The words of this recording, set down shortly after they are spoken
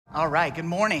All right, good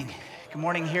morning. Good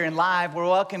morning here in live. We're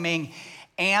welcoming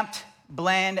Amped,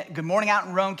 Blend. Good morning out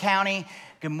in Roane County.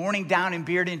 Good morning down in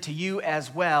Bearden to you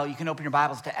as well. You can open your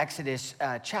Bibles to Exodus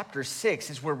chapter 6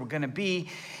 is where we're going to be.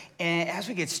 And as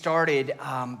we get started,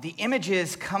 the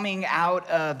images coming out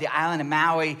of the island of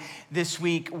Maui this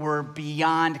week were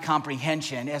beyond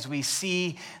comprehension as we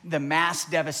see the mass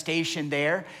devastation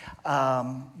there.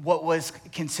 What was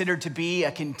considered to be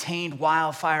a contained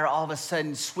wildfire all of a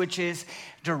sudden switches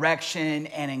direction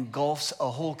and engulfs a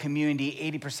whole community,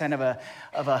 80%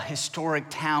 of a historic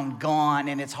town gone.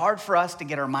 And it's hard for us to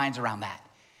get our minds around that.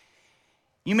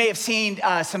 You may have seen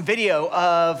some video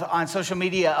on social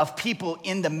media of people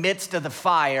in the midst of the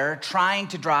fire, trying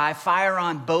to drive, fire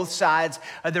on both sides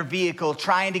of their vehicle,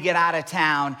 trying to get out of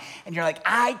town. And you're like,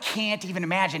 I can't even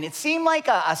imagine. It seemed like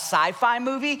a sci-fi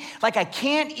movie. Like I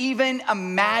can't even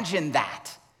imagine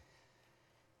that.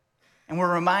 And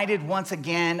we're reminded once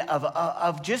again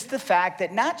of just the fact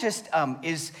that not just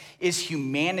is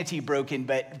humanity broken,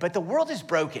 but the world is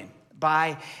broken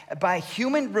by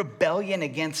human rebellion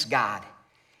against God.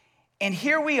 And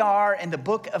here we are in the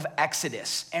book of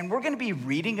Exodus, and we're going to be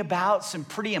reading about some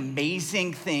pretty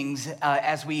amazing things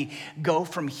as we go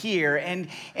from here. And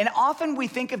often we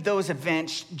think of those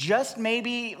events just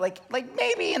maybe like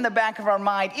maybe in the back of our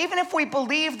mind, even if we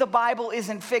believe the Bible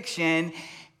isn't fiction,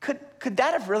 could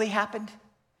that have really happened?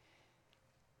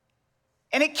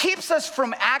 And it keeps us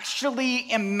from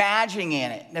actually imagining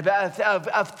it,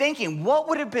 of thinking what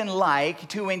would have been like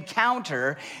to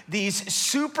encounter these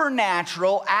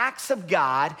supernatural acts of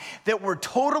God that were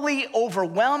totally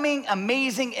overwhelming,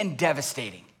 amazing, and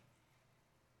devastating.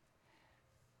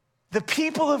 The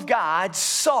people of God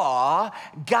saw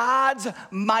God's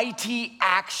mighty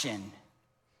action.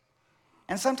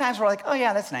 And sometimes we're like, oh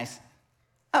yeah, that's nice.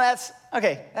 Oh, that's,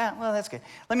 okay, well, that's good.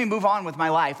 Let me move on with my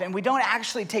life. And we don't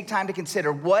actually take time to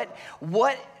consider what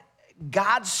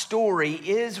God's story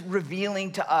is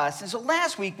revealing to us. And so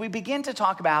last week, we began to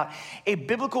talk about a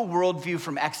biblical worldview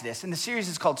from Exodus. And the series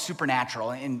is called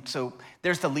Supernatural. And so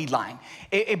there's the lead line.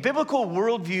 A biblical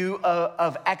worldview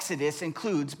of Exodus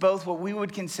includes both what we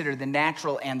would consider the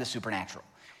natural and the supernatural.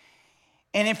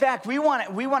 And in fact, we want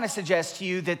to suggest to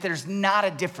you that there's not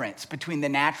a difference between the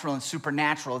natural and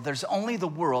supernatural. There's only the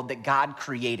world that God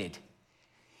created.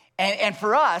 And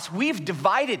for us, we've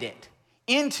divided it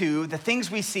into the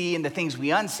things we see and the things we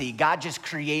unsee. God just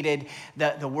created,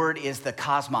 the word is the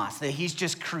cosmos, that he's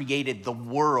just created the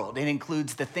world. It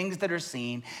includes the things that are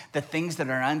seen, the things that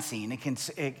are unseen.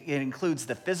 It includes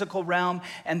the physical realm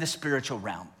and the spiritual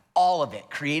realm. All of it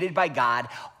created by God,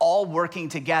 all working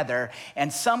together.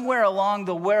 And somewhere along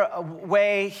the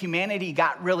way, humanity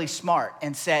got really smart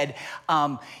and said,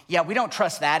 yeah, we don't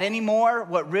trust that anymore.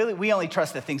 We only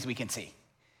trust the things we can see.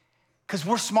 Because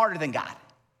we're smarter than God.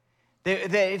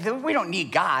 We don't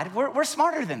need God. We're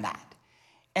smarter than that.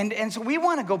 And so we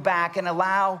want to go back and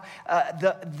allow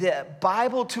the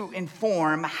Bible to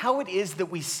inform how it is that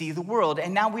we see the world.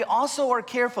 And now we also are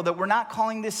careful that we're not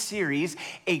calling this series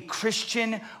a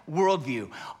Christian worldview.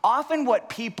 Often what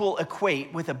people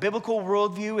equate with a biblical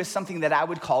worldview is something that I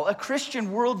would call a Christian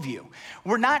worldview.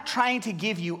 We're not trying to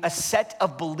give you a set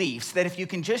of beliefs that if you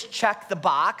can just check the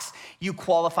box, you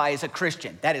qualify as a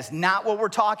Christian. That is not what we're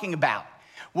talking about.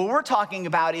 What we're talking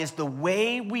about is the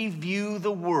way we view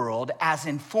the world as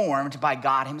informed by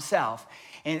God himself.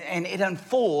 And it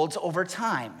unfolds over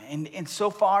time. And so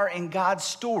far in God's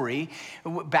story,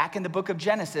 back in the book of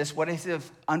Genesis, what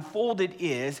has unfolded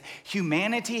is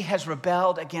humanity has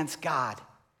rebelled against God.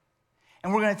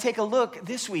 And we're going to take a look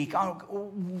this week on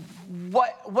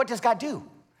what does God do?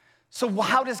 So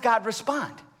how does God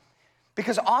respond?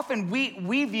 Because often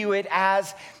we view it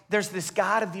as there's this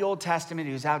God of the Old Testament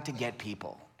who's out to get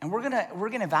people. And we're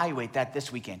gonna evaluate that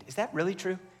this weekend. Is that really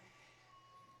true?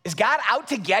 Is God out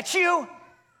to get you?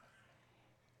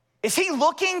 Is he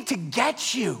looking to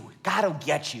get you? God will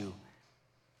get you.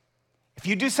 If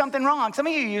you do something wrong, some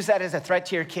of you use that as a threat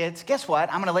to your kids. Guess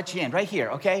what? I'm gonna let you in right here,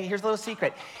 okay? Here's a little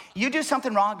secret. You do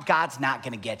something wrong, God's not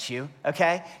gonna get you,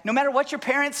 okay? No matter what your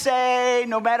parents say,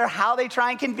 no matter how they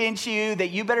try and convince you that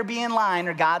you better be in line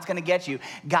or God's gonna get you,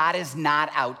 God is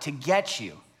not out to get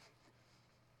you.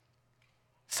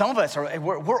 Some of us,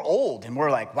 we're old and we're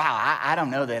like, wow, I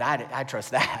don't know that I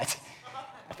trust that.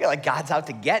 I feel like God's out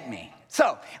to get me.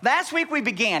 So last week we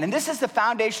began, and this is the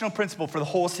foundational principle for the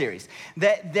whole series,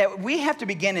 that we have to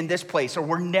begin in this place or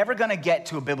we're never gonna get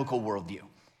to a biblical worldview.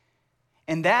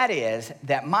 And that is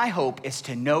that my hope is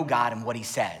to know God and what he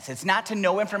says. It's not to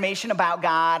know information about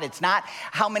God. It's not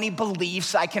how many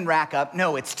beliefs I can rack up.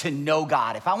 No, it's to know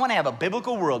God. If I want to have a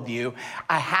biblical worldview,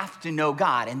 I have to know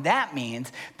God. And that means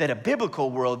that a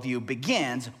biblical worldview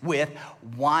begins with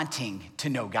wanting to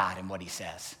know God and what he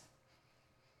says.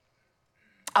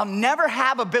 I'll never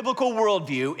have a biblical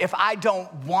worldview if I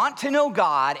don't want to know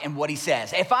God and what he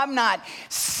says. If I'm not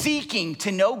seeking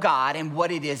to know God and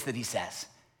what it is that he says.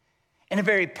 In a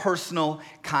very personal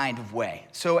kind of way.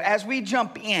 So as we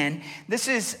jump in, this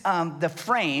is the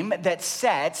frame that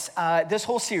sets this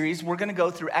whole series. We're gonna go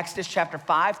through Exodus chapter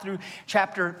 5 through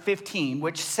chapter 15,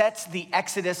 which sets the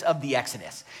Exodus of the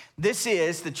Exodus. This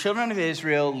is the children of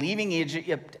Israel leaving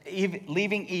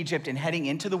Egypt and heading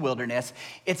into the wilderness.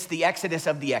 It's the Exodus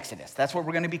of the Exodus. That's what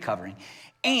we're gonna be covering.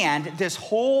 And this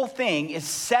whole thing is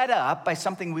set up by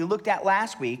something we looked at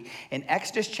last week in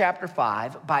Exodus chapter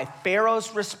 5 by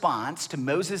Pharaoh's response to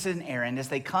Moses and Aaron as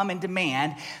they come and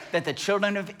demand that the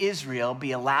children of Israel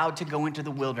be allowed to go into the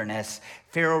wilderness.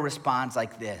 Pharaoh responds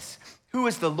like this: "Who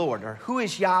is the Lord, or who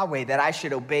is Yahweh, that I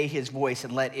should obey his voice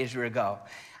and let Israel go?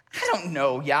 I don't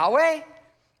know Yahweh.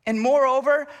 And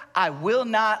moreover, I will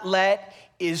not let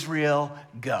Israel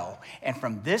go." And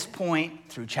from this point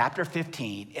through chapter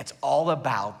 15, it's all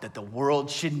about that the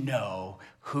world should know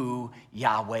who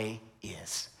Yahweh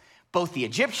is. Both the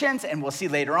Egyptians, and we'll see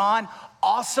later on,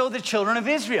 also the children of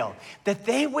Israel, that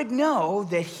they would know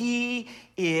that he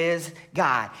is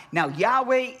God. Now,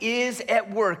 Yahweh is at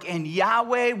work, and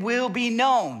Yahweh will be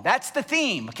known. That's the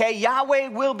theme, okay? Yahweh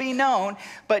will be known,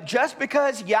 but just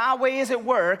because Yahweh is at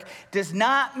work does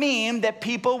not mean that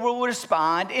people will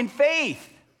respond in faith.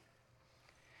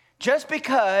 Just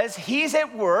because he's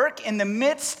at work in the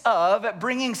midst of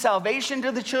bringing salvation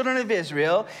to the children of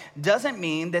Israel doesn't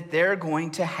mean that they're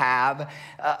going to have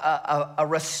a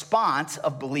response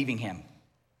of believing him.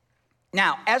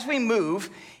 Now, as we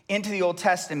move into the Old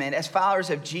Testament, as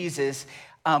followers of Jesus,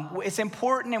 it's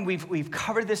important, and we've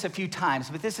covered this a few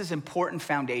times, but this is important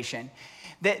foundation,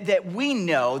 that we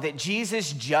know that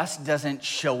Jesus just doesn't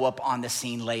show up on the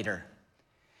scene later.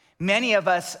 Many of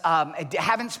us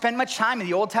haven't spent much time in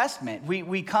the Old Testament.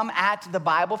 We come at the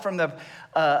Bible from the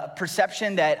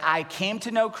perception that I came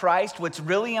to know Christ. What's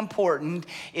really important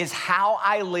is how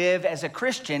I live as a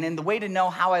Christian. And the way to know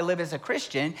how I live as a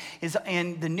Christian is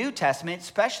in the New Testament,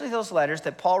 especially those letters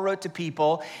that Paul wrote to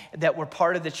people that were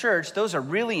part of the church. Those are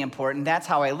really important. That's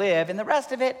how I live. And the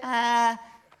rest of it, not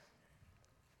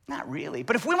really.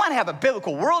 But if we want to have a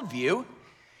biblical worldview,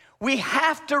 we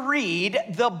have to read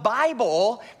the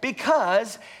Bible,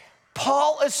 because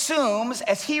Paul assumes,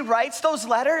 as he writes those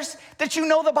letters, that you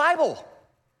know the Bible.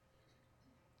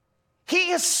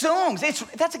 He assumes,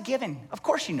 that's a given. Of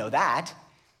course you know that.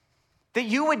 That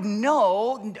you would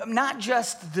know not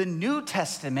just the New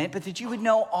Testament, but that you would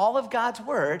know all of God's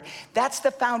word. That's the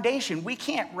foundation. We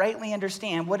can't rightly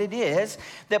understand what it is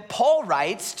that Paul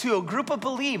writes to a group of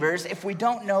believers if we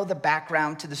don't know the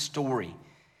background to the story.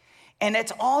 And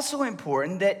it's also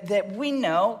important that we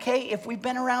know, okay, if we've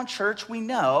been around church, we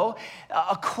know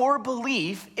a core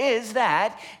belief is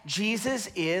that Jesus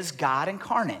is God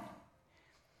incarnate.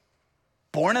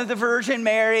 Born of the Virgin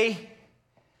Mary,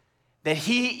 that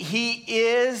he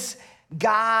is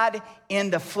God in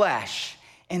the flesh.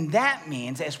 And that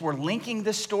means, as we're linking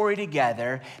the story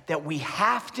together, that we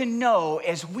have to know,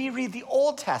 as we read the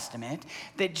Old Testament,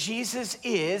 that Jesus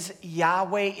is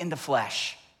Yahweh in the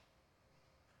flesh.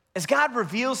 As God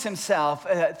reveals himself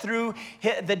through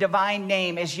the divine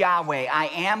name as Yahweh, I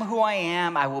am who I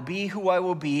am, I will be who I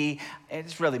will be.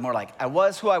 It's really more like I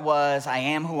was who I was, I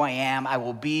am who I am, I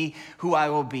will be who I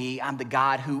will be, I'm the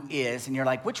God who is. And you're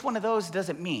like, which one of those does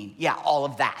it mean? Yeah, all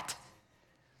of that.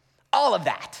 All of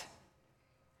that.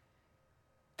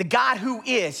 The God who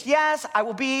is. Yes, I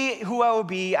will be who I will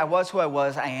be, I was who I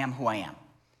was, I am who I am.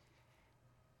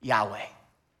 Yahweh.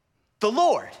 The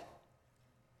Lord.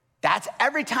 That's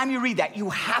every time you read that,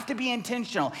 you have to be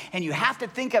intentional and you have to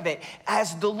think of it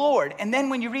as the Lord. And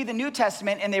then when you read the New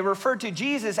Testament and they refer to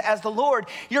Jesus as the Lord,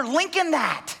 you're linking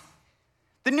that.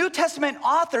 The New Testament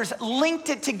authors linked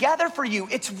it together for you.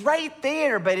 It's right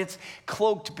there, but it's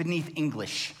cloaked beneath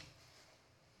English.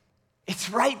 It's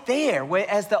right there.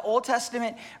 As the Old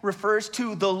Testament refers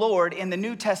to the Lord, in the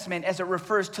New Testament, as it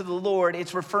refers to the Lord,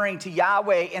 it's referring to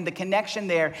Yahweh and the connection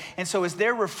there. And so as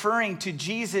they're referring to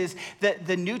Jesus,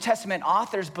 the New Testament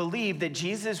authors believe that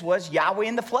Jesus was Yahweh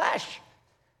in the flesh.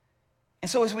 And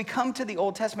so as we come to the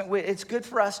Old Testament, it's good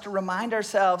for us to remind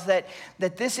ourselves that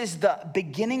this is the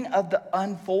beginning of the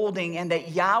unfolding, and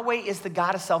that Yahweh is the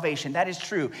God of salvation. That is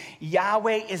true.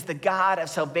 Yahweh is the God of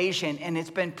salvation, and it's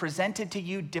been presented to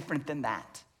you different than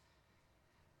that.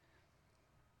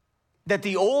 that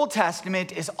the Old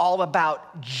Testament is all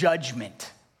about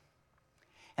judgment.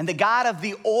 And the God of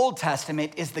the Old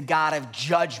Testament is the God of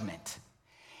judgment.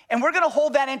 And we're gonna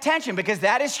hold that in tension because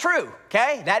that is true,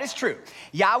 okay? That is true.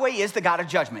 Yahweh is the God of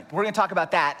judgment. We're gonna talk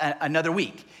about that another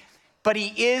week. But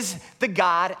he is the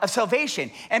God of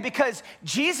salvation. And because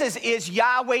Jesus is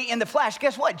Yahweh in the flesh,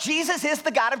 guess what? Jesus is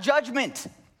the God of judgment.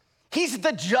 He's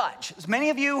the judge. As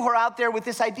many of you who are out there with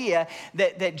this idea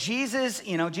that Jesus,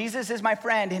 Jesus is my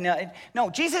friend. And, no,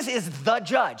 Jesus is the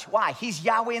judge. Why? He's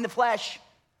Yahweh in the flesh.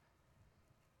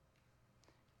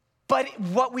 But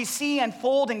what we see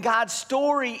unfold in God's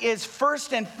story is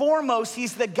first and foremost,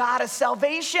 he's the God of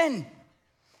salvation.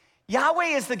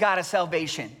 Yahweh is the God of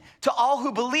salvation to all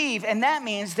who believe, and that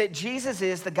means that Jesus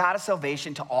is the God of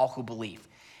salvation to all who believe.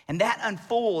 And that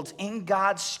unfolds in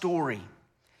God's story.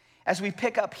 As we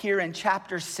pick up here in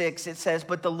chapter 6, it says,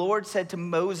 "But the Lord said to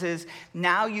Moses,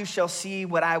 'Now you shall see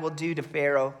what I will do to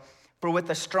Pharaoh. For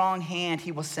with a strong hand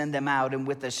he will send them out, and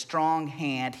with a strong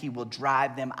hand he will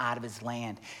drive them out of his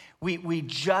land.'" We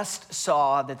just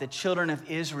saw that the children of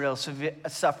Israel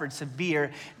suffered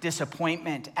severe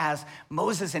disappointment as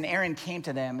Moses and Aaron came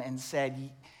to them and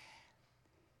said,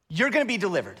 "You're gonna be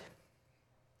delivered.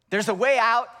 There's a way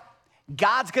out.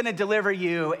 God's gonna deliver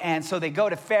you." And so they go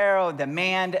to Pharaoh,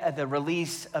 demand the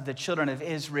release of the children of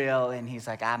Israel, and he's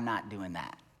like, "I'm not doing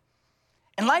that."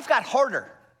 And life got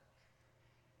harder.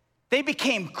 They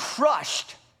became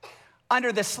crushed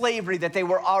under the slavery that they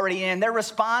were already in. Their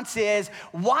response is,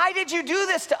 "Why did you do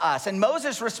this to us?" And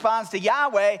Moses responds to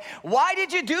Yahweh, "Why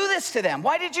did you do this to them?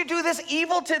 Why did you do this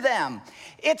evil to them?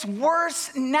 It's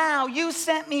worse now. You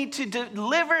sent me to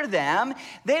deliver them.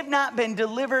 They've not been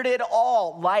delivered at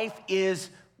all. Life is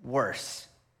worse."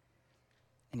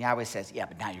 And Yahweh says, "Yeah,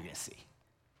 but now you're gonna see.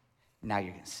 Now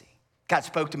you're gonna see." God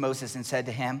spoke to Moses and said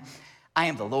to him, "I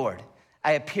am the Lord.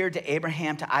 I appeared to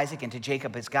Abraham, to Isaac, and to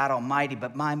Jacob as God Almighty,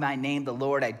 but by my name, the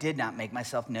Lord, I did not make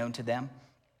myself known to them.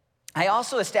 I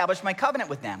also established my covenant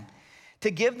with them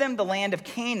to give them the land of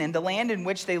Canaan, the land in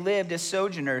which they lived as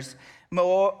sojourners.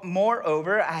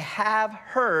 Moreover, I have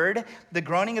heard the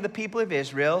groaning of the people of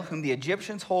Israel, whom the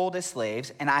Egyptians hold as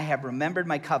slaves, and I have remembered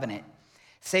my covenant.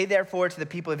 Say therefore to the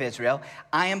people of Israel,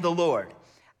 I am the Lord.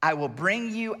 I will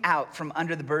bring you out from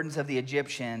under the burdens of the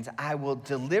Egyptians. I will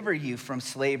deliver you from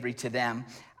slavery to them.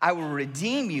 I will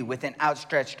redeem you with an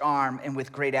outstretched arm and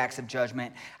with great acts of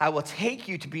judgment. I will take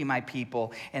you to be my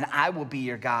people, and I will be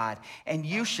your God. And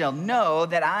you shall know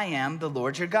that I am the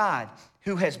Lord your God,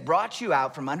 who has brought you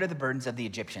out from under the burdens of the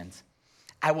Egyptians.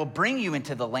 I will bring you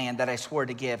into the land that I swore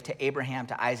to give to Abraham,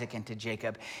 to Isaac, and to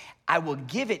Jacob. I will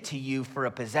give it to you for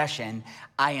a possession.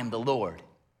 I am the Lord."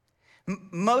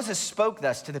 Moses spoke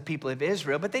thus to the people of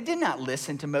Israel, but they did not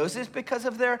listen to Moses because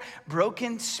of their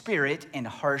broken spirit and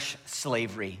harsh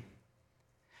slavery.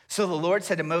 So the Lord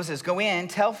said to Moses, "Go in,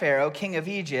 tell Pharaoh, king of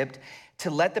Egypt,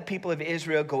 to let the people of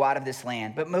Israel go out of this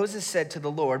land." But Moses said to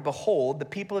the Lord, "Behold, the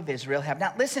people of Israel have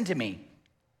not listened to me.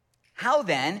 How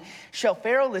then shall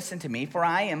Pharaoh listen to me, for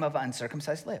I am of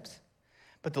uncircumcised lips?"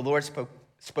 But the Lord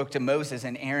spoke to Moses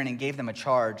and Aaron and gave them a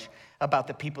charge about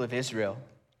the people of Israel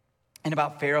and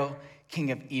about Pharaoh, king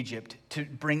of Egypt, to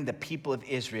bring the people of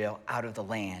Israel out of the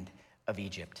land of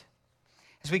Egypt.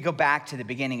 As we go back to the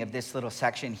beginning of this little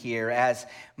section here, as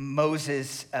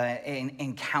Moses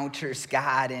encounters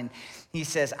God and he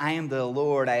says, "I am the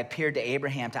Lord. I appeared to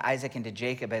Abraham, to Isaac, and to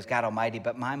Jacob as God Almighty,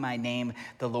 but by my name,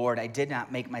 the Lord, I did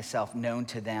not make myself known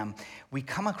to them." We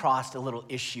come across a little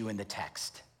issue in the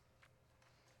text.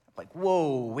 Like,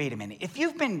 whoa, wait a minute. If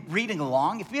you've been reading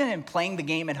along, if you've been playing the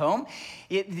game at home,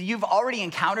 you've already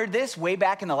encountered this way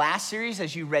back in the last series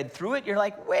as you read through it. You're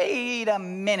like, wait a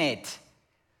minute.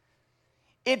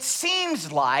 It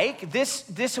seems like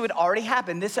this would already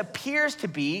happen. This appears to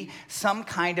be some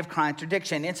kind of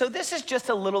contradiction. And so this is just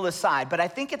a little aside, but I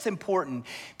think it's important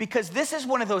because this is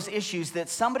one of those issues that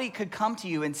somebody could come to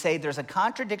you and say, there's a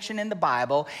contradiction in the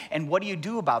Bible, and what do you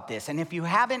do about this? And if you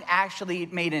haven't actually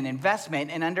made an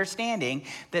investment in understanding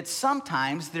that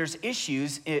sometimes there's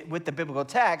issues with the biblical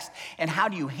text and how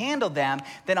do you handle them,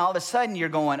 then all of a sudden you're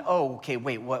going, oh, okay,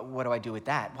 wait, what do I do with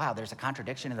that? Wow, there's a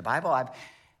contradiction in the Bible?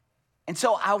 And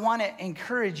so I want to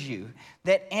encourage you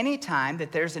that anytime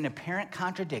that there's an apparent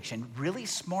contradiction, really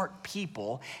smart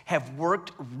people have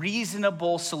worked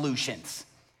reasonable solutions.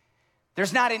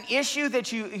 There's not an issue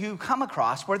that you come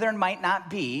across where there might not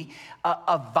be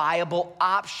a viable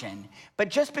option. But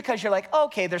just because you're like,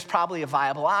 okay, there's probably a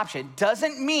viable option,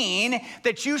 doesn't mean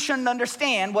that you shouldn't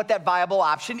understand what that viable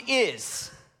option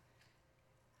is.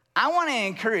 I want to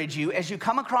encourage you as you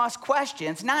come across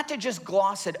questions, not to just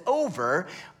gloss it over,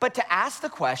 but to ask the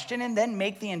question and then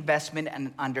make the investment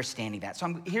in understanding that.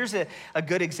 So here's a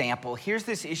good example. Here's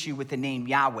this issue with the name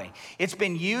Yahweh. It's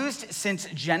been used since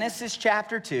Genesis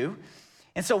chapter 2.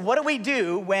 And so what do we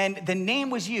do when the name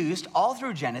was used all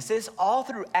through Genesis, all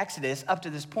through Exodus up to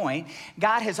this point?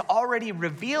 God has already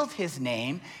revealed his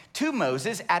name to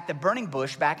Moses at the burning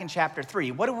bush back in chapter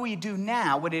 3. What do we do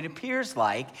now when it appears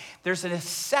like there's a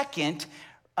second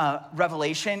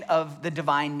revelation of the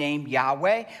divine name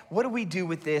Yahweh? What do we do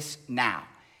with this now?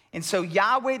 And so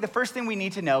Yahweh, the first thing we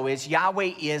need to know is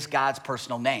Yahweh is God's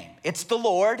personal name. It's the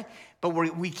Lord, but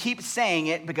we keep saying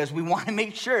it because we want to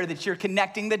make sure that you're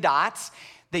connecting the dots,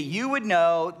 that you would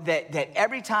know that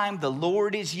every time the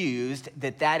Lord is used,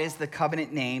 that is the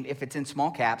covenant name, if it's in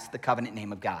small caps, the covenant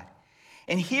name of God.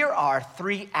 And here are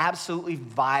three absolutely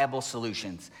viable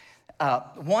solutions.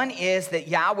 One is that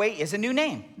Yahweh is a new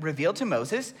name revealed to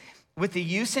Moses, with the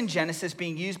use in Genesis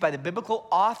being used by the biblical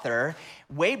author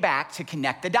way back to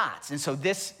connect the dots. And so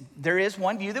there is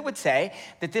one view that would say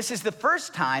that this is the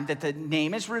first time that the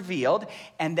name is revealed,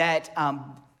 and that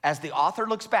as the author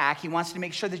looks back, he wants to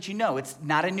make sure that you know it's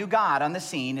not a new God on the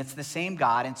scene, it's the same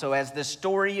God. And so as the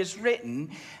story is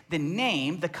written, the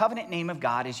name, the covenant name of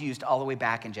God, is used all the way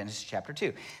back in Genesis chapter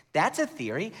 2. That's a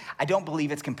theory. I don't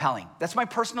believe it's compelling. That's my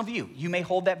personal view. You may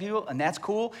hold that view, and that's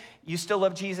cool. You still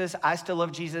love Jesus. I still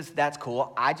love Jesus. That's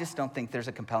cool. I just don't think there's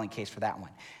a compelling case for that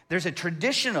one. There's a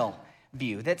traditional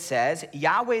view that says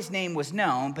Yahweh's name was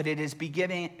known, but it has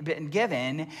been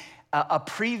given a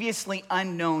previously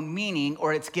unknown meaning,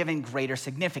 or it's given greater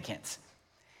significance.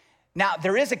 Now,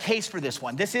 there is a case for this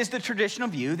one. This is the traditional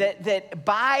view that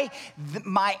by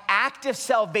my act of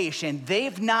salvation,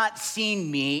 they've not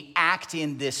seen me act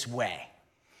in this way.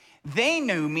 They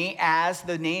knew me as,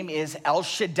 the name is El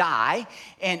Shaddai,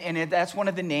 and that's one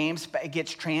of the names. It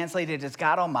gets translated as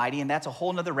God Almighty, and that's a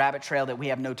whole nother rabbit trail that we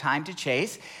have no time to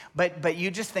chase. But you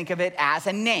just think of it as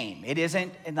a name. It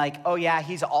isn't like, oh yeah,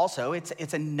 he's also.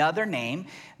 It's another name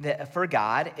that for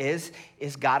God is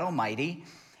God Almighty.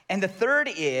 And the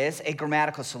third is a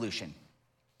grammatical solution.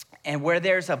 And where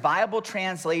there's a viable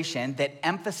translation that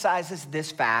emphasizes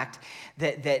this fact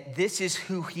that this is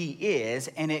who he is,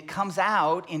 and it comes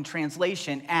out in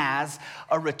translation as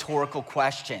a rhetorical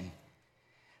question.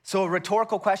 So a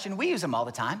rhetorical question, we use them all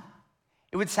the time.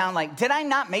 It would sound like, did I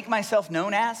not make myself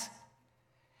known as?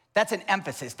 That's an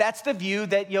emphasis. That's the view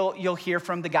that you'll hear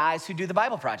from the guys who do the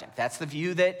Bible Project. That's the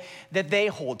view that they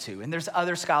hold to. And there's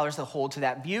other scholars that hold to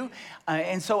that view.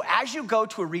 And so as you go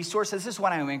to a resource, this is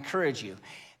what I would encourage you.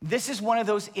 This is one of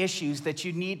those issues that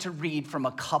you need to read from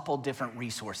a couple different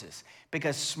resources,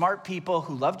 because smart people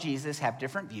who love Jesus have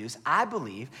different views. I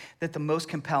believe that the most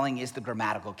compelling is the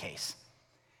grammatical case.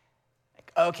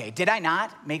 Okay, did I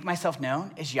not make myself known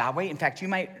as Yahweh? In fact, you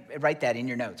might write that in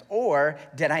your notes. Or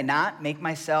did I not make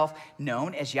myself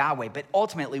known as Yahweh? But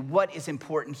ultimately, what is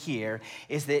important here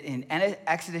is that in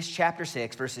Exodus chapter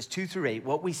 6, verses 2 through 8,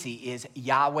 what we see is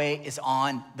Yahweh is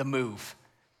on the move.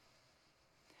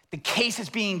 The case is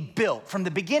being built. From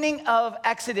the beginning of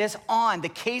Exodus on, the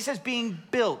case is being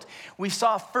built. We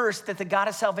saw first that the God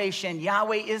of salvation,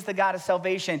 Yahweh is the God of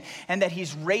salvation, and that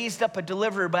he's raised up a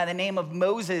deliverer by the name of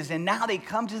Moses. And now they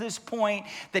come to this point,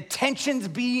 the tension's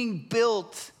being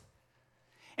built.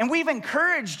 And we've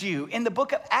encouraged you in the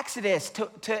book of Exodus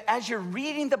to as you're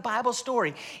reading the Bible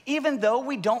story, even though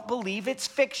we don't believe it's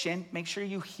fiction, make sure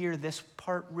you hear this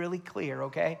part really clear,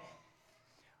 okay?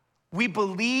 We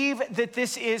believe that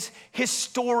this is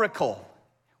historical.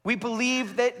 We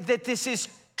believe that this is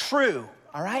true,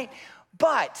 all right?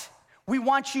 But we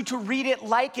want you to read it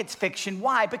like it's fiction.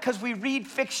 Why? Because we read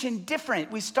fiction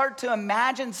different. We start to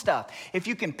imagine stuff. If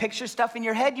you can picture stuff in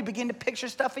your head, you begin to picture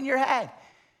stuff in your head.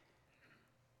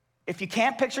 If you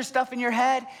can't picture stuff in your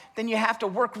head, then you have to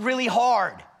work really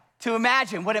hard to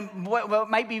imagine what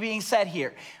might be being said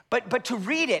here. But to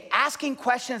read it, asking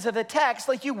questions of the text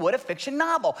like you would a fiction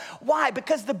novel. Why?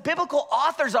 Because the biblical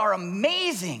authors are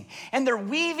amazing, and they're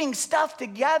weaving stuff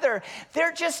together.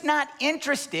 They're just not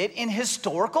interested in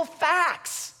historical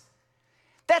facts.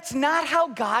 That's not how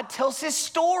God tells his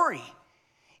story.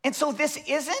 And so this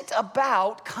isn't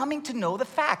about coming to know the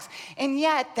facts. And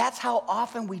yet, that's how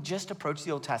often we just approach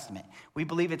the Old Testament. We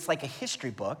believe it's like a history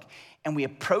book, and we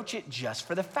approach it just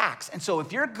for the facts. And so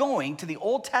if you're going to the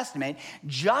Old Testament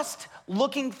just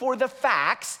looking for the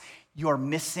facts, you're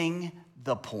missing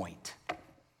the point.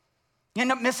 You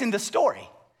end up missing the story.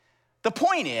 The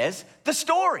point is the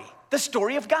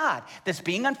story of God that's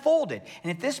being unfolded.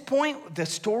 And at this point, the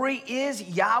story is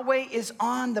Yahweh is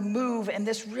on the move. And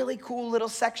this really cool little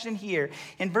section here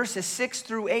in verses 6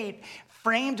 through 8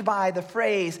 framed by the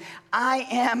phrase, I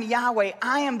am Yahweh,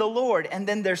 I am the Lord. And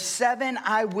then there's 7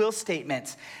 I will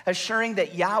statements, assuring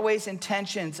that Yahweh's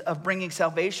intentions of bringing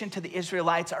salvation to the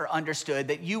Israelites are understood,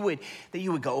 that you would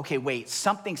go, okay, wait,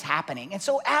 something's happening. And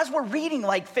so as we're reading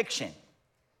like fiction,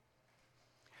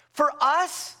 for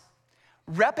us,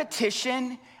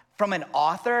 repetition from an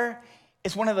author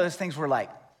is one of those things we're like,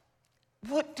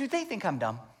 what, do they think I'm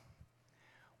dumb?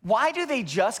 Why do they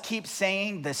just keep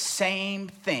saying the same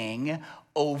thing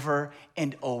over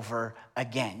and over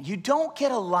again? You don't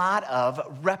get a lot of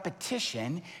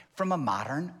repetition from a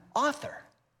modern author.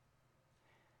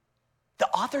 The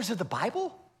authors of the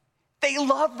Bible, they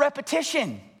love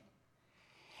repetition.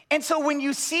 And so when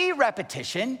you see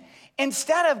repetition,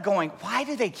 instead of going, why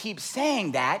do they keep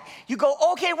saying that? You go,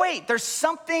 okay, wait, there's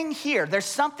something here. There's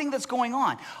something that's going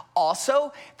on.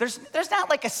 Also, there's not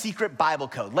like a secret Bible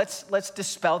code. Let's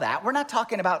dispel that. We're not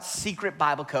talking about secret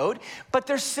Bible code, but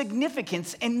there's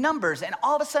significance in numbers. And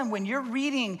all of a sudden, when you're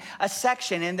reading a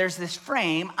section and there's this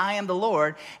frame, I am the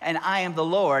Lord, and I am the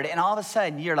Lord, and all of a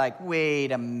sudden you're like,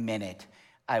 wait a minute.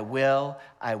 I will.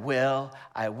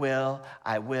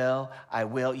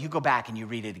 You go back and you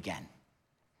read it again.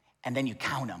 And then you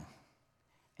count them.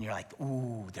 And you're like,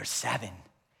 ooh, there's 7.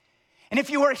 And if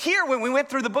you were here when we went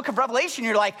through the book of Revelation,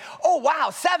 you're like, oh,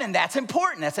 wow, 7, that's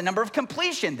important. That's a number of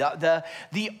completion. The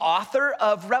author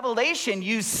of Revelation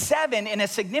used 7 in a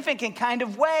significant kind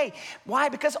of way. Why?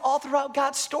 Because all throughout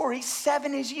God's story,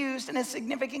 7 is used in a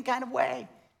significant kind of way.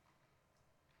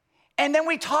 And then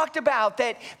we talked about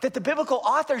that the biblical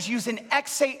authors use an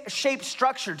X-shaped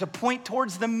structure to point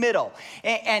towards the middle.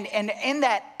 And in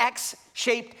that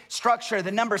X-shaped structure,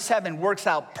 the number 7 works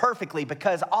out perfectly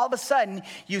because all of a sudden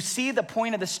you see the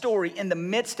point of the story in the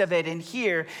midst of it. And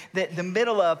here, the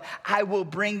middle of, I will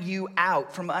bring you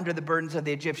out from under the burdens of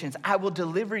the Egyptians. I will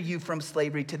deliver you from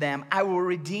slavery to them. I will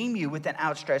redeem you with an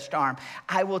outstretched arm.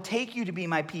 I will take you to be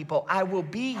my people. I will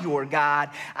be your God.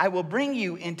 I will bring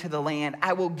you into the land.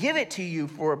 I will give it to you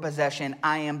for a possession.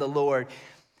 I am the Lord.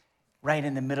 Right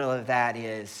in the middle of that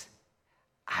is,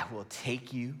 I will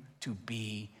take you to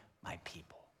be my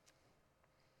people.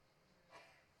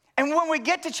 And when we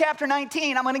get to chapter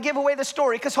 19, I'm going to give away the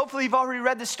story because hopefully you've already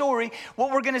read the story.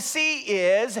 What we're going to see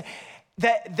is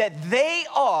that they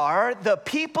are the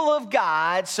people of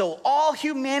God, so all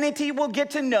humanity will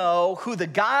get to know who the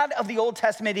God of the Old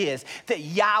Testament is, that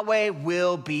Yahweh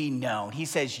will be known. He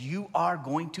says, you are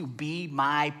going to be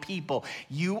my people.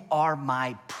 You are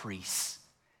my priests.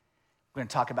 We're going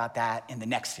to talk about that in the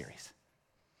next series.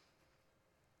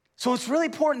 So it's really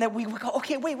important that we go,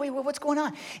 okay, wait, what's going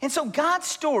on? And so God's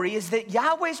story is that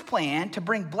Yahweh's plan to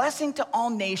bring blessing to all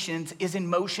nations is in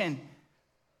motion.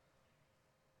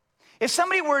 If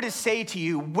somebody were to say to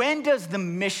you, when does the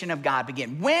mission of God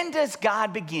begin? When does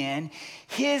God begin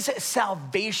his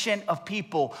salvation of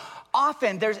people?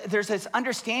 Often there's this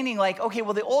understanding like, okay,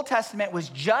 well, the Old Testament was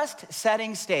just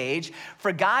setting stage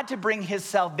for God to bring his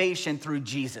salvation through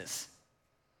Jesus.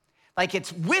 Like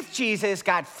it's with Jesus,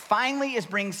 God finally is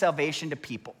bringing salvation to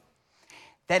people.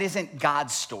 That isn't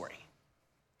God's story.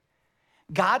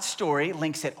 God's story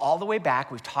links it all the way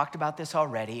back. We've talked about this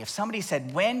already. If somebody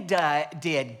said, when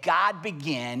did God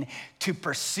begin to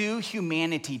pursue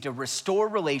humanity, to restore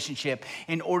relationship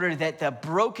in order that the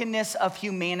brokenness of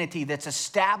humanity that's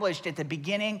established at the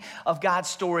beginning of God's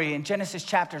story in Genesis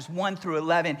chapters 1 through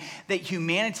 11, that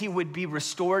humanity would be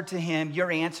restored to him?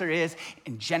 Your answer is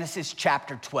in Genesis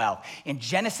chapter 12. In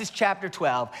Genesis chapter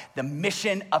 12, the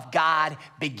mission of God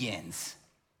begins.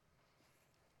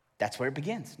 That's where it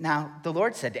begins. Now, the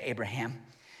Lord said to Abraham,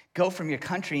 go from your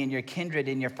country and your kindred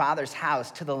and your father's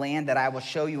house to the land that I will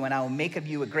show you, and I will make of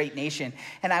you a great nation,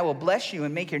 and I will bless you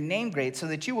and make your name great so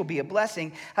that you will be a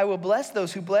blessing. I will bless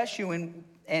those who bless you,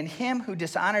 and him who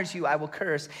dishonors you I will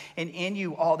curse, and in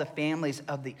you all the families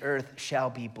of the earth shall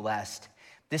be blessed.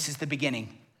 This is the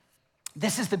beginning.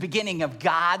 This is the beginning of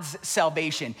God's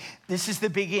salvation. This is the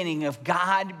beginning of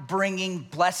God bringing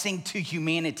blessing to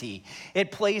humanity.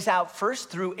 It plays out first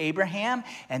through Abraham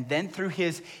and then through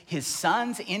his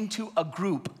sons into a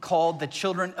group called the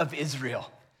children of Israel.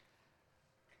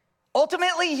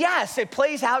 Ultimately, yes, it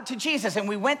plays out to Jesus. And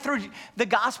we went through the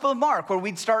Gospel of Mark where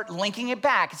we'd start linking it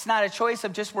back. It's not a choice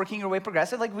of just working your way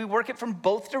progressive. Like we work it from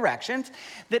both directions.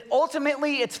 That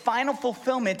ultimately its final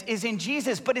fulfillment is in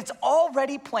Jesus, but it's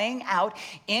already playing out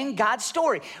in God's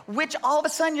story, which all of a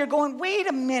sudden you're going, wait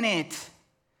a minute.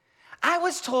 I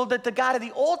was told that the God of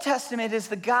the Old Testament is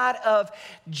the God of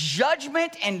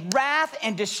judgment and wrath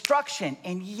and destruction.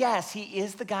 And yes, he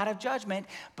is the God of judgment,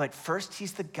 but first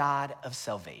he's the God of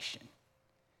salvation.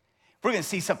 We're going to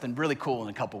see something really cool in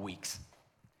a couple weeks.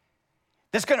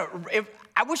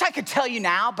 I wish I could tell you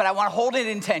now, but I want to hold it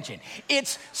in tension.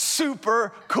 It's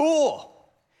super cool.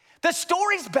 The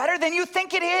story's better than you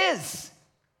think it is.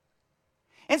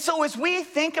 And so as we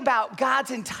think about God's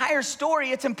entire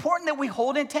story, it's important that we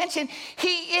hold in tension.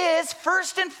 He is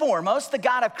first and foremost the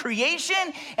God of creation,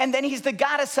 and then he's the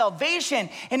God of salvation.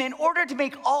 And in order to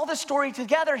make all the story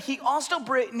together, he also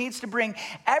needs to bring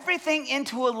everything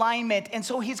into alignment. And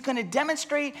so he's going to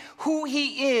demonstrate who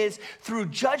he is through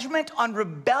judgment on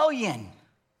rebellion.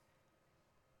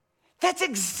 That's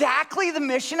exactly the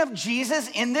mission of Jesus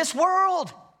in this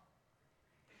world.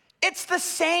 It's the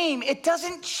same. It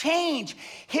doesn't change.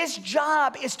 His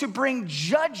job is to bring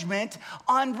judgment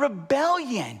on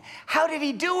rebellion. How did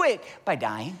he do it? By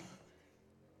dying.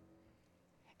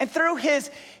 And through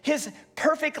his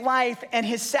perfect life and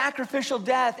his sacrificial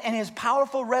death and his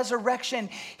powerful resurrection,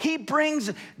 he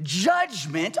brings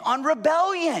judgment on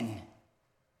rebellion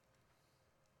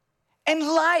and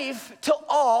life to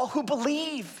all who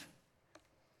believe.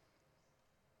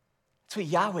 That's what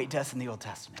Yahweh does in the Old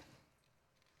Testament.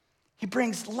 He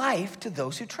brings life to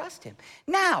those who trust him.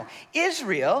 Now,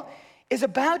 Israel is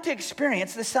about to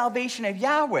experience the salvation of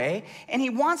Yahweh, and he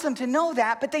wants them to know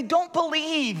that, but they don't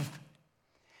believe.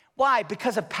 Why?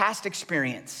 Because of past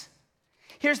experience.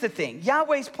 Here's the thing.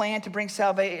 Yahweh's plan to bring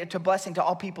salvation, to blessing to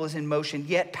all people is in motion,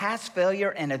 yet past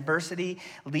failure and adversity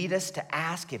lead us to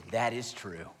ask if that is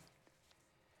true.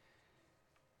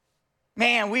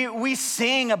 Man, we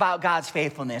sing about God's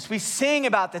faithfulness. We sing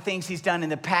about the things he's done in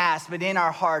the past, but in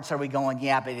our hearts are we going,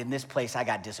 yeah, but in this place I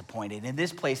got disappointed. In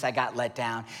this place I got let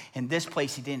down. In this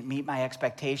place he didn't meet my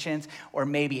expectations, or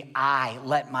maybe I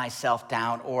let myself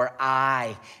down, or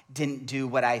I didn't do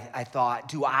what I thought.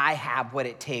 Do I have what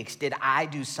it takes? Did I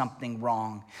do something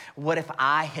wrong? What if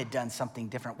I had done something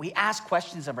different? We ask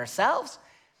questions of ourselves,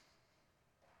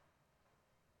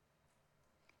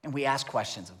 and we ask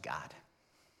questions of God.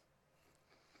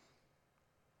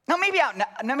 Now,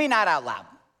 maybe not out loud.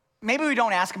 Maybe we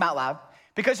don't ask them out loud,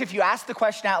 because if you ask the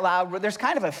question out loud, there's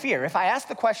kind of a fear. If I ask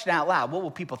the question out loud, what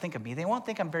will people think of me? They won't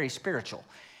think I'm very spiritual.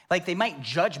 Like, they might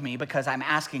judge me because I'm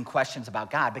asking questions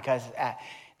about God, because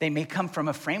they may come from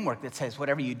a framework that says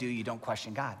whatever you do, you don't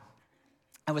question God.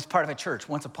 I was part of a church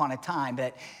once upon a time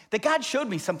that God showed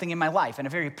me something in my life in a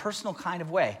very personal kind of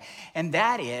way. And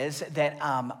that is that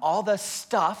all the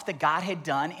stuff that God had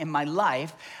done in my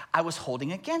life, I was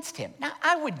holding against him. Now,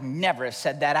 I would never have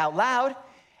said that out loud,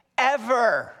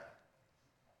 ever.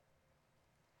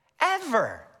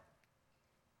 Ever.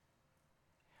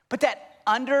 But that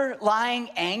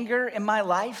underlying anger in my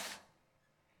life,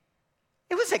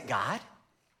 it was at God.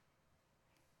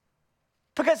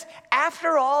 Because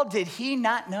after all, did he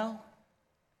not know?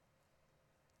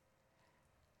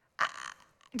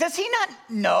 Does he not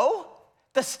know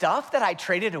the stuff that I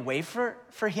traded away for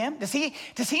him? Does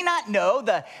he not know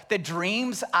the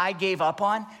dreams I gave up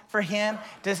on for him?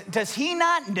 Does he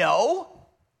not know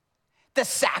the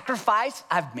sacrifice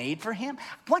I've made for him?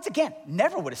 Once again,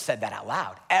 never would have said that out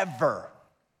loud, ever.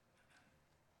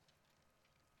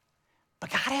 But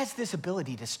God has this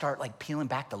ability to start like peeling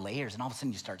back the layers, and all of a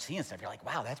sudden you start seeing stuff. You're like,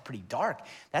 wow, that's pretty dark.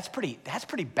 That's pretty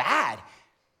bad.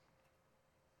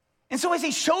 And so as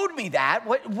he showed me that,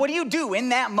 what do you do in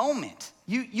that moment?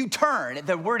 You turn.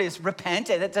 The word is repent,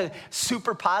 and that's a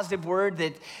super positive word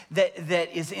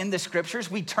that is in the scriptures.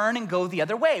 We turn and go the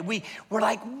other way. We're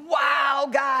like, wow,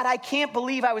 God, I can't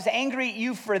believe I was angry at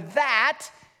you for that.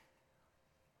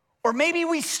 Or maybe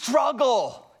we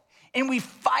struggle and we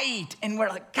fight, and we're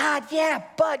like, God, yeah,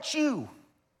 but you.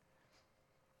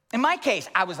 In my case,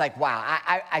 I was like, wow,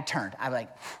 I turned. I was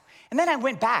like, phew. And then I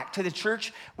went back to the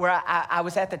church where I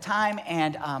was at the time,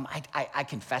 and I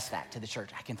confessed that to the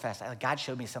church. I confessed. God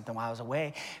showed me something while I was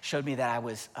away, showed me that I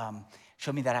was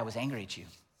angry at you.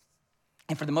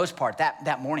 And for the most part,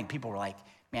 that morning, people were like,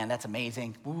 man, that's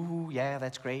amazing. Ooh, yeah,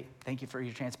 that's great. Thank you for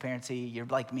your transparency. You're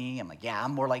like me. I'm like, yeah,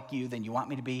 I'm more like you than you want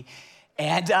me to be.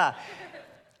 And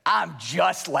I'm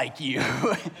just like you.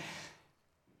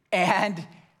 And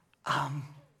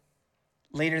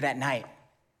later that night,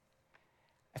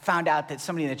 I found out that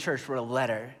somebody in the church wrote a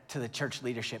letter to the church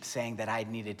leadership saying that I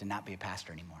needed to not be a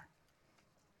pastor anymore.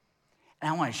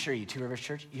 And I want to assure you, Two Rivers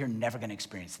Church, you're never going to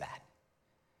experience that.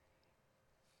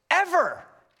 Ever.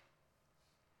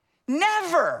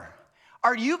 Never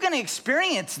are you going to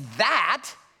experience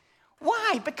that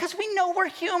Why? Because we know we're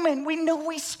human. We know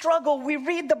we struggle. We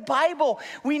read the Bible.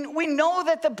 We know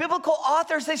that the biblical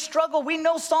authors, they struggle. We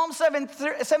know Psalm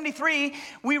 73,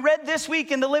 we read this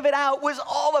week in the Live It Out, was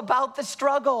all about the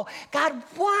struggle. God,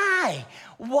 why?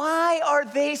 Why are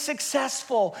they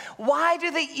successful? Why do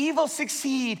the evil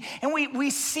succeed? And we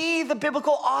see the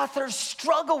biblical authors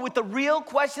struggle with the real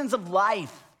questions of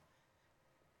life.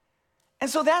 And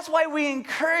so that's why we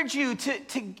encourage you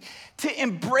to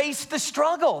embrace the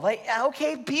struggle. Like,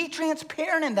 okay, be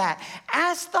transparent in that.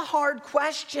 Ask the hard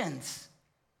questions.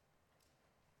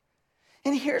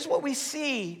 And here's what we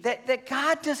see, that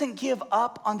God doesn't give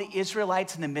up on the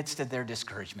Israelites in the midst of their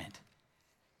discouragement.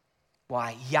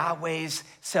 Why? Yahweh's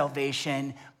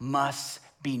salvation must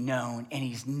be known, and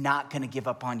he's not going to give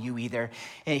up on you either.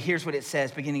 And here's what it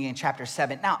says beginning in chapter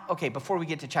 7. Now, okay, before we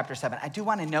get to chapter 7, I do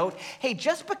want to note, hey,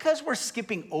 just because we're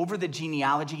skipping over the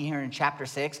genealogy here in chapter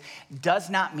 6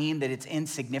 does not mean that it's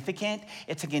insignificant.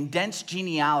 It's a condensed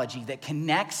genealogy that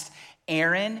connects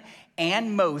Aaron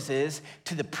and Moses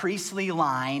to the priestly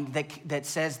line that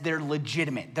says they're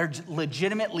legitimate. They're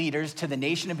legitimate leaders to the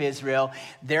nation of Israel.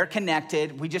 They're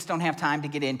connected. We just don't have time to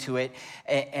get into it.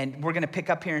 And we're going to pick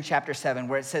up here in chapter 7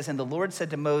 where it says, and the Lord said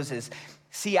to Moses,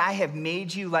 see, I have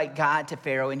made you like God to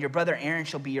Pharaoh, and your brother Aaron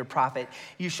shall be your prophet.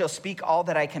 You shall speak all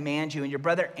that I command you, and your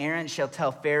brother Aaron shall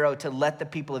tell Pharaoh to let the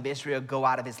people of Israel go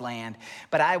out of his land.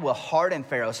 But I will harden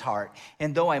Pharaoh's heart,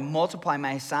 and though I multiply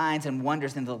my signs and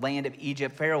wonders in the land of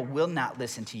Egypt, Pharaoh will not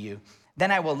listen to you. Then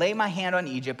I will lay my hand on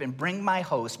Egypt and bring my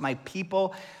host, my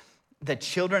people, the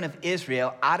children of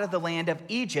Israel, out of the land of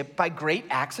Egypt by great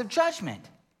acts of judgment.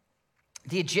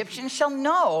 The Egyptians shall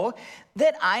know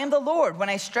that I am the Lord when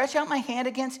I stretch out my hand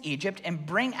against Egypt and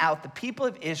bring out the people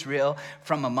of Israel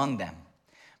from among them.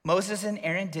 Moses and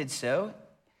Aaron did so.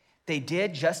 They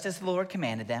did just as the Lord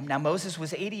commanded them. Now Moses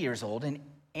was 80 years old and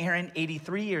Aaron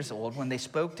 83 years old when they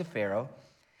spoke to Pharaoh.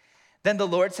 Then the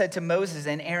Lord said to Moses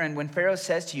and Aaron, when Pharaoh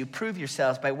says to you, prove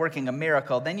yourselves by working a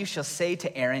miracle, then you shall say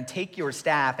to Aaron, take your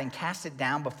staff and cast it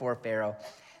down before Pharaoh,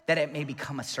 that it may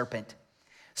become a serpent.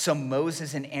 So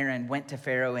Moses and Aaron went to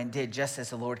Pharaoh and did just as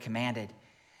the Lord commanded.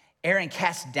 Aaron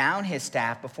cast down his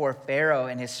staff before Pharaoh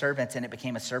and his servants, and it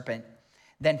became a serpent.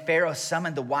 Then Pharaoh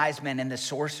summoned the wise men and the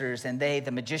sorcerers, and they,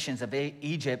 the magicians of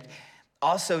Egypt,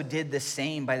 also did the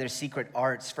same by their secret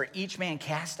arts. For each man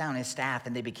cast down his staff,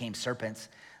 and they became serpents.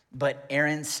 But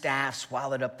Aaron's staff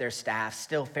swallowed up their staff.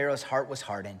 Still Pharaoh's heart was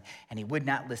hardened, and he would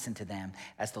not listen to them,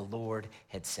 as the Lord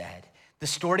had said. The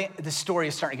story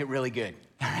is starting to get really good,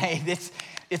 all right?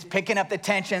 It's picking up the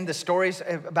tension. The story's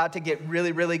about to get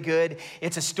really, really good.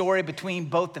 It's a story between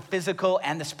both the physical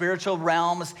and the spiritual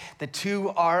realms. The two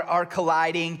are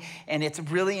colliding, and it's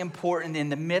really important in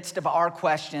the midst of our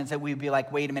questions that we be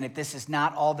like, wait a minute, this is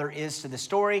not all there is to the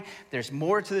story. There's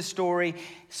more to the story.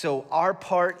 So our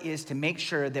part is to make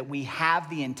sure that we have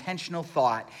the intentional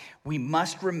thought. We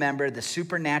must remember the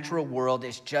supernatural world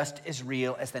is just as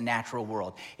real as the natural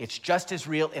world. It's just as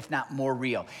real, if not more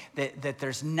real. That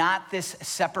there's not this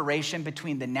separation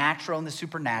between the natural and the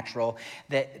supernatural,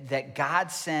 that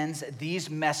God sends these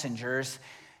messengers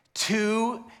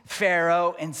to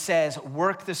Pharaoh and says,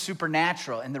 work the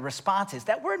supernatural. And the response is,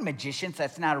 that word magicians,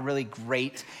 that's not a really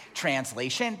great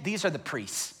translation. These are the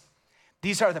priests.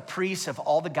 These are the priests of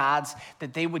all the gods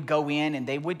that they would go in and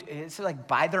they would, it's like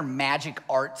by their magic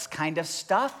arts kind of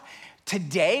stuff.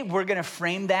 Today, we're going to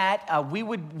frame that. We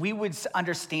would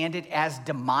understand it as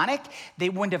demonic. They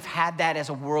wouldn't have had that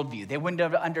as a worldview. They wouldn't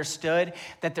have understood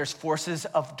that there's forces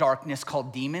of darkness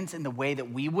called demons in the way that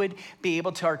we would be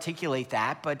able to articulate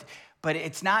that. But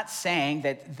it's not saying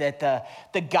that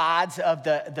the gods of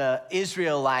the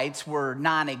Israelites were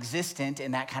non-existent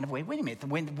in that kind of way. Wait a minute.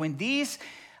 When these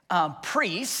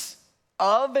priests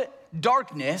of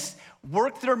darkness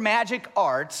worked their magic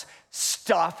arts,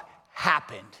 stuff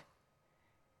happened.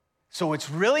 So it's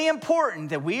really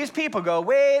important that we as people go,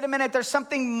 wait a minute, there's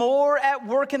something more at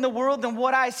work in the world than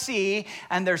what I see,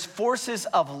 and there's forces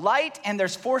of light and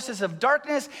there's forces of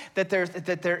darkness, that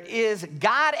there is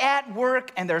God at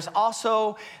work, and there's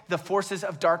also the forces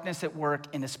of darkness at work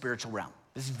in the spiritual realm.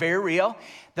 This is very real.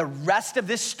 The rest of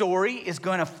this story is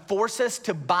going to force us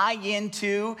to buy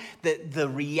into the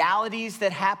realities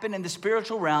that happen in the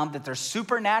spiritual realm, that there's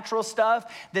supernatural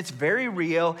stuff that's very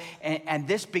real, and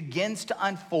this begins to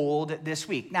unfold this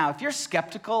week. Now, if you're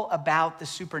skeptical about the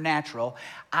supernatural,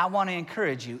 I want to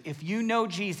encourage you, if you know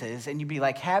Jesus and you'd be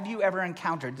like, have you ever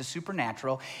encountered the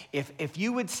supernatural? If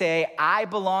you would say, I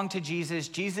belong to Jesus,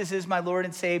 Jesus is my Lord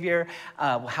and Savior,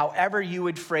 however you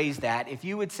would phrase that, if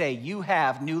you would say you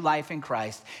have new life in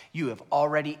Christ, you have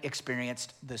already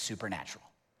experienced the supernatural.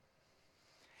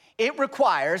 It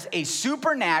requires a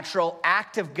supernatural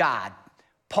act of God.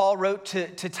 Paul wrote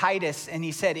to Titus, and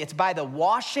he said, it's by the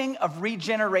washing of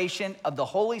regeneration of the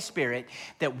Holy Spirit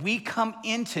that we come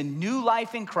into new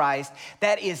life in Christ.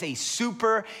 That is a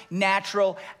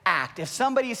supernatural act. If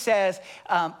somebody says,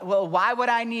 well, why would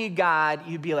I need God?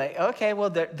 You'd be like, okay, well,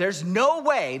 there's no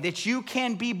way that you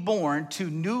can be born to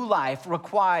new life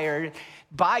required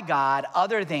by God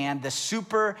other than the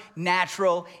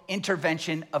supernatural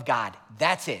intervention of God.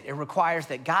 That's it. It requires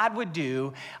that God would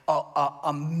do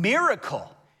a miracle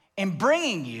in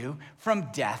bringing you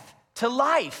from death to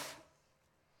life.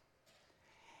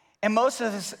 And most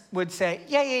of us would say,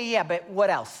 yeah, but what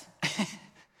else?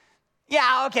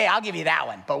 Yeah, okay, I'll give you that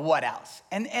one, but what else?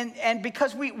 And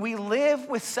because we live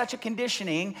with such a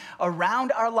conditioning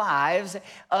around our lives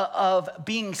of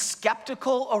being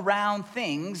skeptical around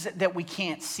things that we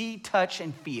can't see, touch,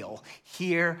 and feel,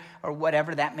 hear, or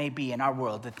whatever that may be in our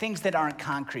world, the things that aren't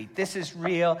concrete. This is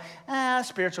real,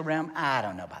 spiritual realm, I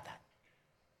don't know about that.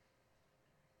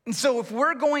 And so if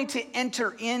we're going to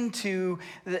enter into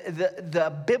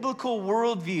the biblical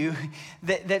worldview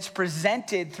that's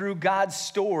presented through God's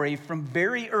story from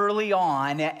very early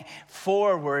on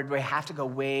forward, we have to go,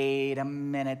 wait a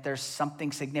minute, there's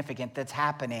something significant that's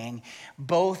happening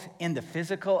both in the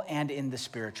physical and in the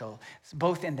spiritual,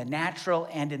 both in the natural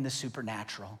and in the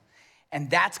supernatural. And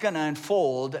that's going to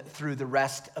unfold through the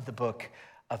rest of the book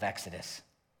of Exodus.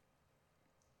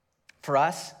 For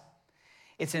us,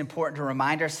 it's important to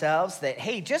remind ourselves that,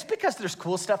 hey, just because there's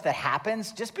cool stuff that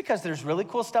happens, just because there's really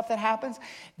cool stuff that happens,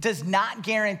 does not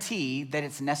guarantee that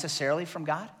it's necessarily from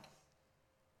God.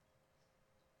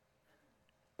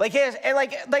 Like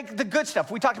the good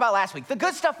stuff we talked about last week. The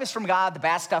good stuff is from God. The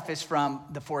bad stuff is from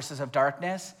the forces of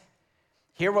darkness.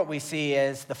 Here what we see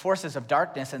is the forces of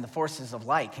darkness and the forces of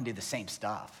light can do the same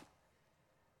stuff.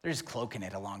 They're just cloaking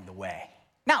it along the way.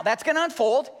 Now, that's going to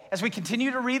unfold as we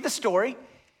continue to read the story.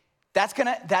 That's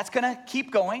gonna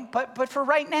keep going, but for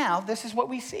right now, this is what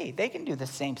we see. They can do the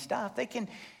same stuff. They can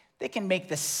make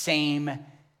the same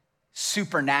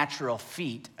supernatural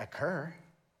feat occur.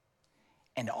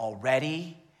 And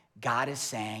already, God is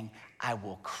saying, I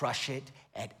will crush it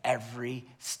at every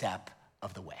step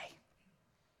of the way.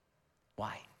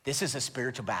 Why? This is a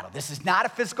spiritual battle. This is not a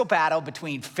physical battle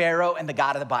between Pharaoh and the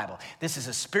God of the Bible. This is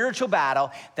a spiritual battle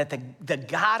that the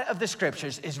God of the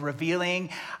scriptures is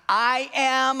revealing. I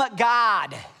am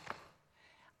God.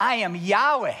 I am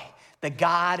Yahweh, the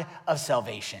God of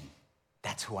salvation.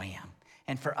 That's who I am.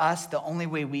 And for us, the only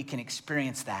way we can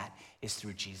experience that is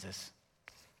through Jesus.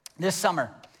 This summer,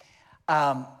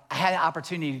 I had an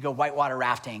opportunity to go whitewater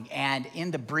rafting, and in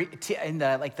the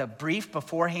brief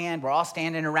beforehand, we're all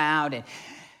standing around, and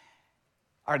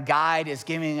our guide is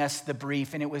giving us the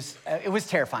brief, and it was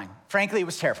terrifying. Frankly, it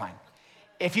was terrifying.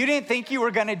 If you didn't think you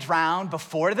were going to drown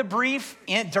before the brief,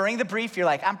 during the brief, you're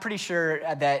like, I'm pretty sure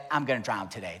that I'm going to drown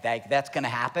today. That's going to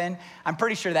happen. I'm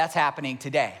pretty sure that's happening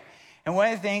today. And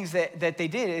one of the things that they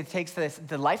did, it takes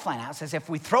the lifeline out. It says, if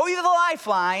we throw you the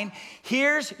lifeline,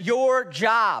 here's your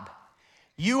job.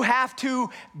 You have to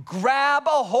grab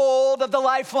a hold of the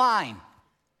lifeline.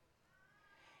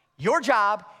 Your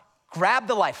job, grab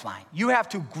the lifeline. You have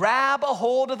to grab a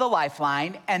hold of the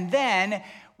lifeline, and then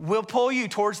we'll pull you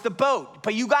towards the boat.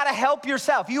 But you got to help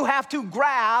yourself. You have to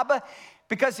grab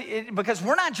because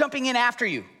we're not jumping in after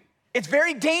you. It's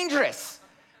very dangerous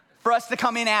for us to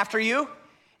come in after you.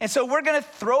 And so we're going to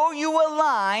throw you a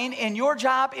line, and your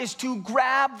job is to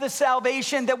grab the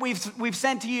salvation that we've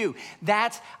sent to you.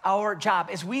 That's our job.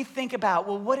 As we think about,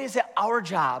 well, what is it our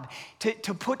job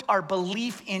to put our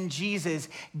belief in Jesus?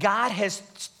 God has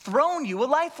thrown you a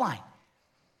lifeline.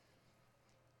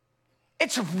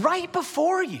 It's right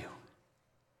before you.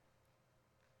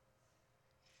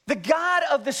 The God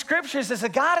of the scriptures is a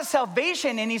God of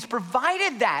salvation, and he's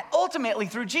provided that ultimately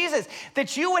through Jesus,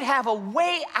 that you would have a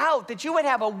way out, that you would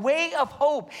have a way of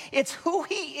hope. It's who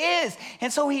he is.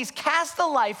 And so he's cast the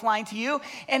lifeline to you,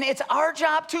 and it's our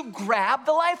job to grab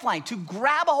the lifeline, to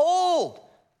grab a hold.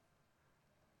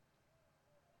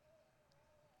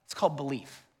 It's called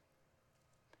belief.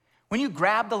 When you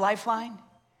grab the lifeline,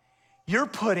 you're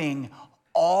putting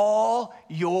all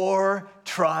your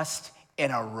trust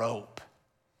in a rope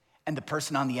and the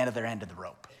person on the other end of the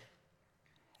rope.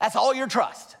 That's all your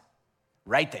trust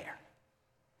right there.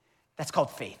 That's called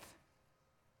faith.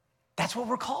 That's what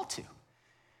we're called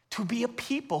to be a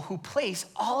people who place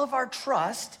all of our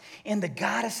trust in the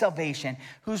God of salvation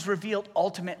who's revealed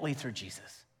ultimately through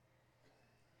Jesus.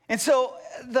 And so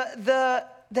the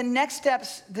next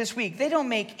steps this week, they don't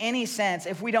make any sense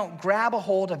if we don't grab a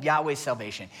hold of Yahweh's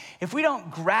salvation. If we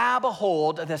don't grab a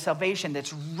hold of the salvation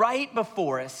that's right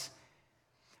before us,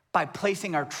 by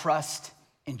placing our trust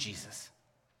in Jesus.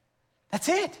 That's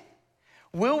it.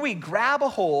 Will we grab a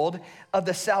hold of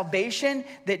the salvation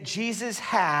that Jesus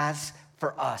has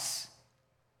for us?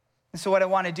 And so what I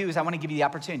want to do is I want to give you the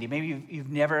opportunity. Maybe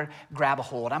you've never grabbed a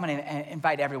hold. I'm going to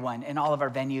invite everyone in all of our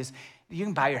venues. You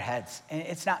can bow your heads. And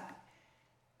it's not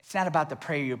about the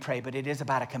prayer you pray, but it is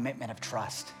about a commitment of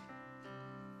trust.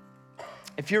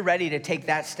 If you're ready to take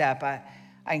that step, I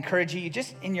encourage you,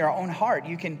 just in your own heart,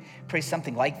 you can pray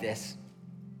something like this.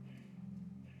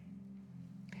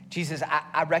 Jesus,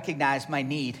 I recognize my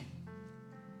need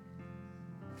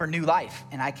for new life,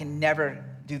 and I can never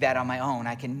do that on my own.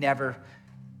 I can never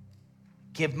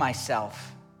give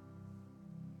myself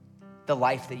the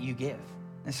life that you give.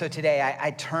 And so today,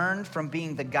 I turn from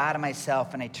being the God of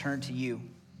myself, and I turn to you,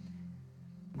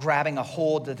 grabbing a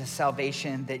hold of the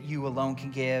salvation that you alone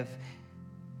can give,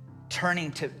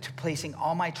 turning to placing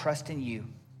all my trust in you,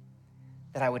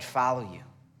 that I would follow you,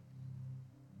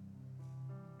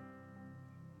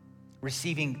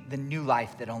 receiving the new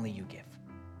life that only you give.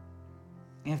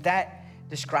 And if that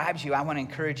describes you, I want to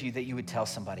encourage you that you would tell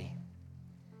somebody.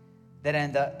 That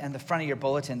in the front of your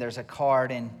bulletin, there's a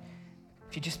card, and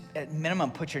if you just, at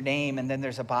minimum, put your name, and then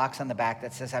there's a box on the back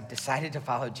that says, I've decided to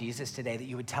follow Jesus today, that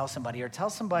you would tell somebody, or tell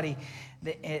somebody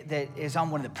that is on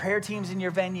one of the prayer teams in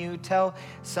your venue, tell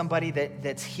somebody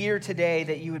that's here today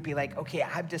that you would be like, okay,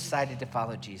 I've decided to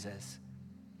follow Jesus.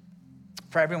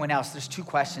 For everyone else, there's two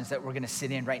questions that we're going to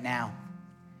sit in right now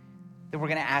that we're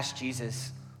going to ask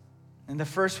Jesus. And the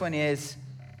first one is,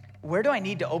 where do I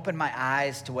need to open my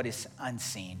eyes to what is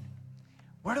unseen?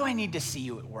 Where do I need to see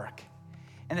you at work?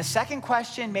 And the second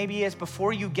question maybe is,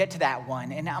 before you get to that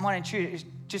one, and I want to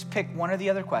just pick one or the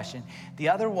other question. The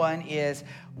other one is,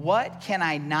 what can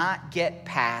I not get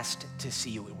past to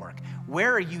see you at work?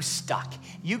 Where are you stuck?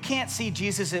 You can't see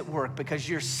Jesus at work because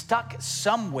you're stuck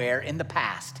somewhere in the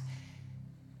past.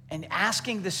 And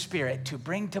asking the Spirit to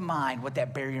bring to mind what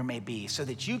that barrier may be so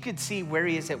that you could see where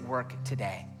he is at work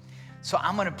today. So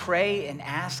I'm going to pray and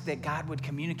ask that God would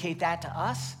communicate that to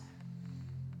us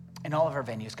in all of our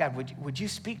venues. God, would you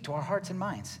speak to our hearts and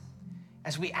minds?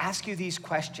 As we ask you these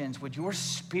questions, would your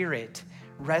Spirit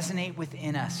resonate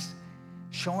within us,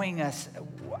 showing us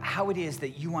how it is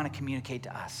that you want to communicate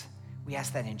to us? We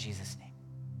ask that in Jesus' name.